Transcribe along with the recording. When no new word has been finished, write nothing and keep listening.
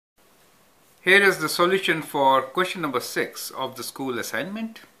Here is the solution for question number 6 of the school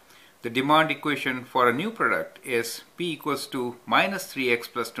assignment. The demand equation for a new product is P equals to minus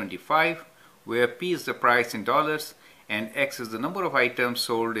 3x plus 25, where P is the price in dollars and X is the number of items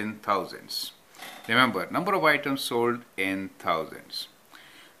sold in thousands. Remember, number of items sold in thousands.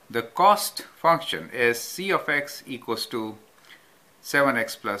 The cost function is C of X equals to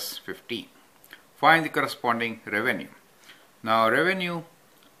 7x plus 15. Find the corresponding revenue. Now revenue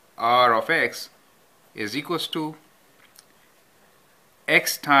R of X is equals to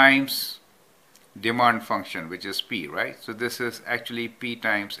X times demand function, which is P, right? So this is actually P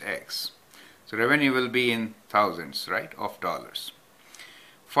times X. So revenue will be in thousands, right, of dollars.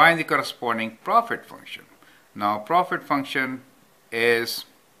 Find the corresponding profit function. Now profit function is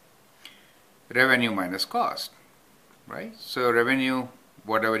revenue minus cost, right? So revenue,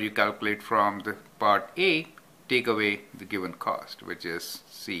 whatever you calculate from the part A, take away the given cost, which is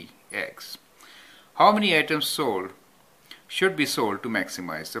Cx. How many items sold should be sold to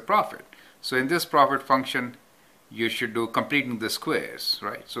maximize the profit? So in this profit function, you should do completing the squares,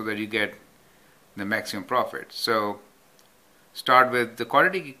 right? So that you get the maximum profit. So start with the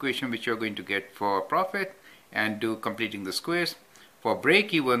quadratic equation which you're going to get for profit and do completing the squares. For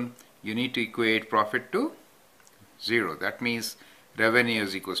break even, you need to equate profit to 0. That means revenue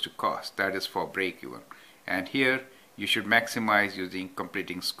is equals to cost. That is for break even. And here you should maximize using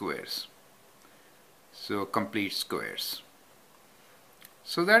completing squares. So complete squares.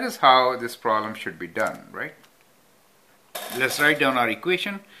 So that is how this problem should be done, right? Let's write down our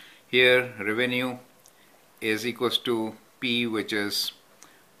equation. Here revenue is equals to P, which is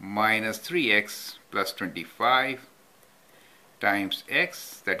minus 3x plus 25 times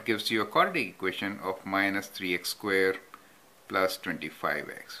x. That gives you a quadratic equation of minus 3x squared plus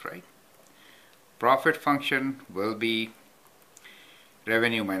 25x, right? Profit function will be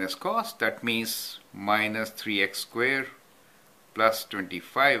revenue minus cost. That means minus 3x squared plus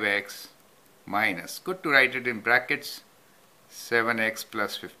 25x minus, good to write it in brackets, 7x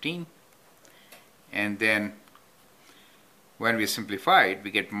plus 15. And then when we simplify it,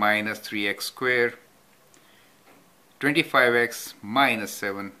 we get minus 3x squared, 25x minus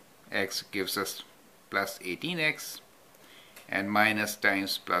 7x gives us plus 18x, and minus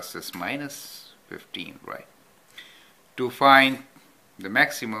times plus is minus 15, right? To find the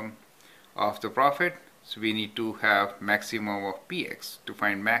maximum of the profit, so we need to have maximum of px. To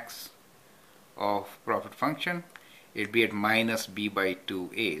find max of profit function, it'd be at minus b by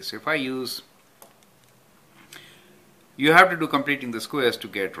 2a. So if I use, you have to do completing the squares to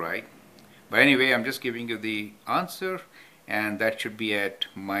get right. But anyway, I'm just giving you the answer, and that should be at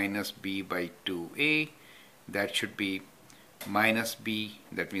minus b by 2a. That should be minus b,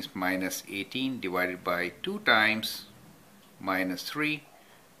 that means minus 18 divided by 2 times minus 3.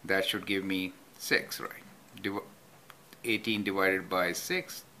 That should give me 6, right? 18 divided by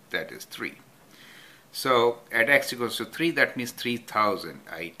 6, that is 3. So at x equals to 3, that means 3,000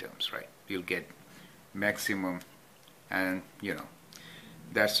 items, right? You'll get maximum, and you know,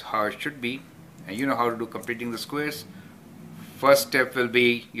 that's how it should be. And you know how to do completing the squares. First step will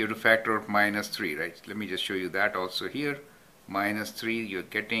be you have to factor out minus 3, right? Let me just show you that also here. Minus 3, you're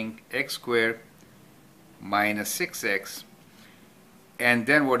getting x squared minus 6x. And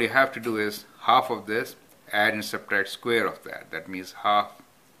then what you have to do is half of this, add and subtract square of that. That means half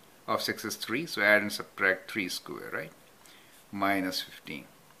of 6 is 3, so add and subtract 3 square, right? Minus 15.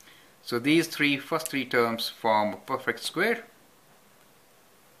 So these first three terms form a perfect square,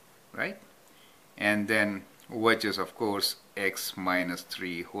 right? And then which is of course x minus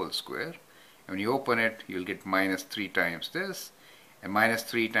 3 whole square. And when you open it, you'll get minus 3 times this, and minus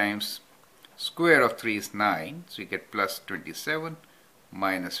 3 times square of 3 is 9, so you get plus 27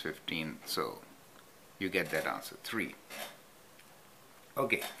 minus 15, so you get that answer, 3.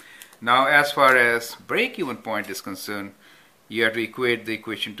 Okay, now as far as break-even point is concerned, you have to equate the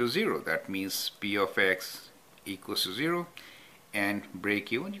equation to 0. That means P of x equals to 0, and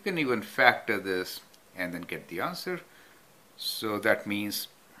break-even, you can even factor this and then get the answer. So that means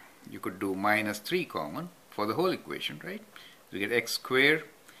you could do minus 3 common for the whole equation, right? You get x squared,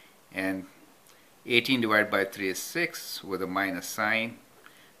 and 18 divided by 3 is 6 with a minus sign.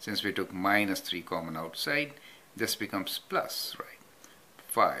 Since we took minus 3 common outside, this becomes plus, right?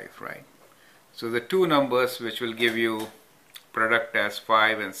 5, right? So the two numbers which will give you product as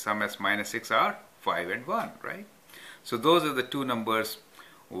 5 and sum as minus 6 are 5 and 1, right? So those are the two numbers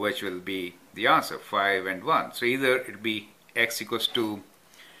which will be the answer, 5 and 1. So either it will be x equals to,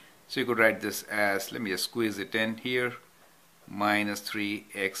 so you could write this as, let me just squeeze it in here, minus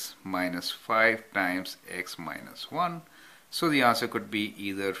 3x minus 5 times x minus 1. So the answer could be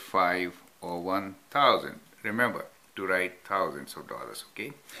either 5 or 1,000. Remember to write thousands of dollars,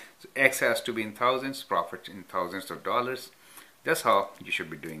 okay? So X has to be in thousands, profit in thousands of dollars. That's how you should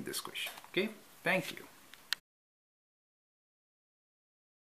be doing this question, okay? Thank you.